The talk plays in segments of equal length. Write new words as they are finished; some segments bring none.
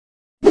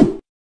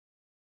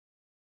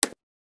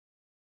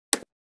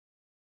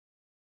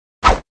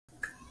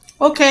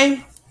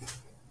Okay,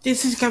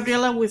 this is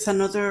Gabriela with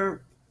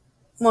another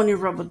Money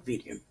Robot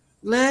video.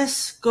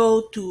 Let's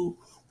go to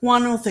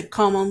one of the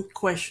common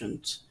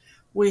questions.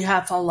 We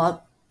have a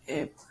lot,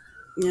 uh,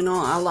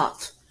 a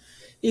lot.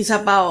 It's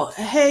about,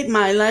 hey,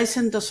 my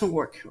license doesn't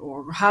work,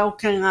 or how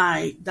can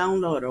I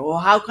download it,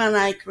 or how can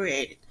I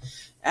create it?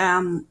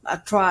 I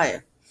try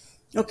it.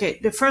 Okay,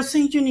 the first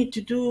thing you need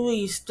to do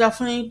is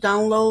definitely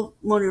download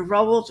Money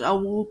Robots. I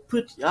will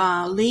put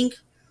a link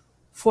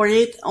for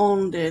it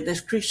on the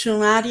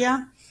description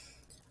area.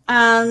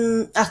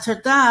 And after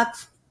that,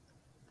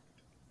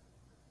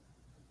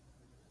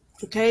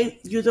 okay,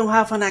 you don't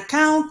have an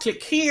account,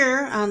 click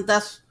here, and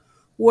that's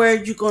where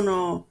you're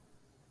gonna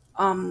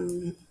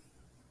um,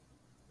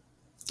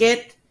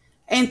 get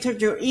enter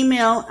your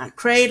email and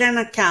create an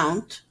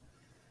account,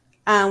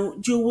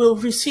 and you will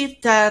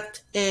receive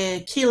that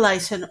key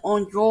license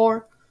on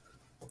your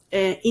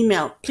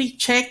email. Please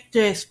check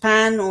the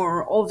spam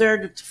or other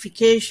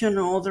notification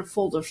or other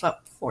folders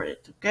up for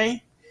it.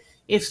 Okay,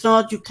 if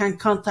not, you can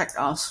contact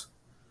us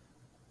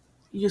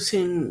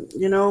using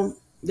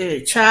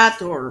the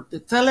chat or the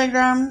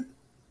Telegram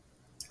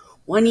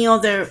or any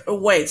other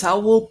ways. I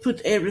will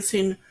put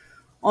everything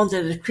on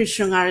the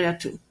description area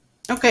too.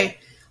 Okay,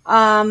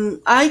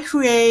 I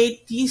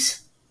create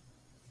this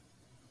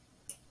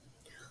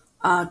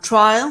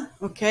trial,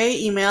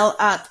 okay, email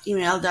at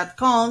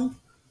email.com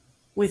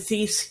with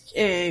this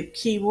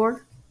key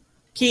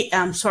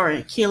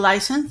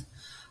license.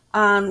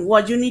 And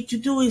what you need to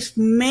do is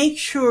make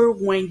sure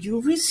when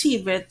you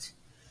receive it,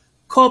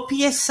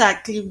 copy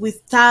exactly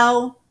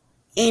without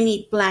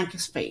any blank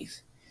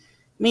space.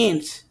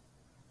 Means,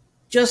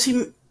 just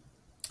an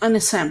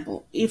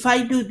example. If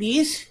I do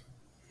this,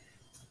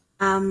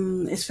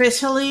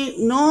 especially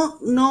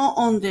no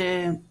on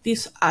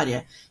this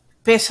area,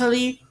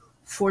 especially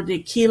for the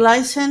key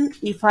license,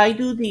 if I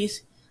do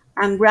this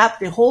and grab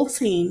the whole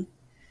thing,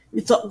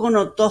 it's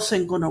not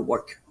doesn't gonna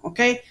work.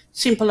 Okay,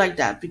 simple like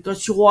that,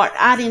 because you are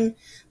adding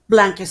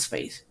blank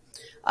space.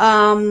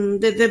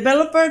 The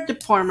developer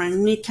department,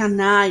 Nick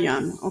and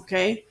Ian,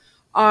 okay,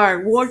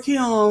 are working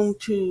on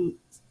to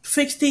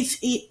fix these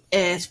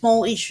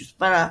small issues.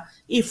 But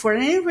if for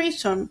any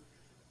reason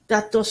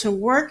that doesn't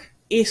work,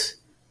 is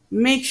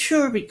make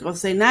sure,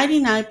 because the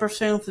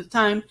 99% of the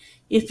time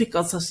is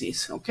because of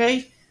this.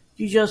 Okay,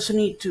 you just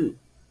need to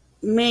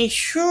make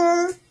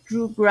sure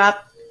you grab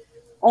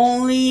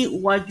only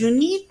what you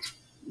need,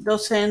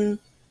 doesn't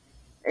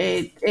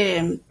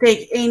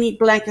take any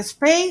blank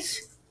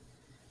space,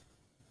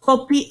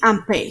 copy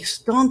and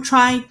paste. Don't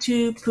try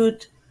to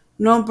put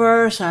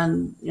numbers,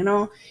 and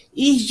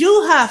if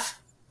you have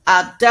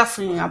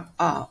definitely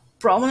a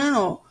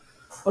problem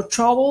or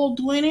trouble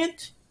doing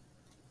it,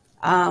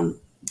 um,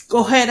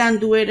 go ahead and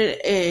do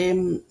it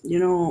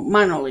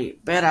manually.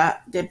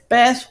 But the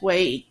best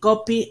way,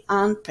 copy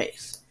and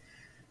paste.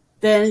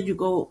 Then you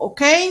go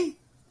okay,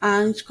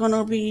 and it's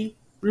gonna be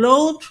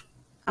load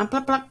and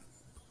blah blah.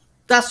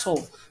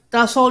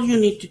 That's all you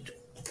need to do.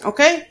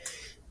 Okay,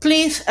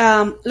 please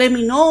let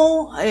me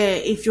know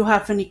if you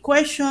have any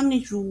question,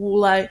 if you would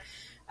like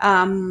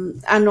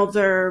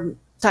another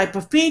type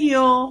of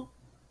video.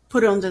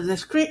 Put it on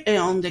the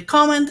on the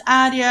comment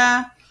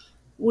area.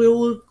 We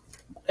will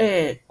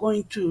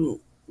going to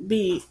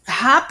be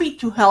happy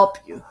to help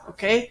you.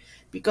 Okay,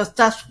 because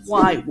that's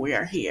why we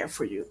are here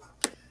for you.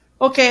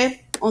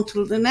 Okay,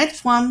 until the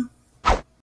next one.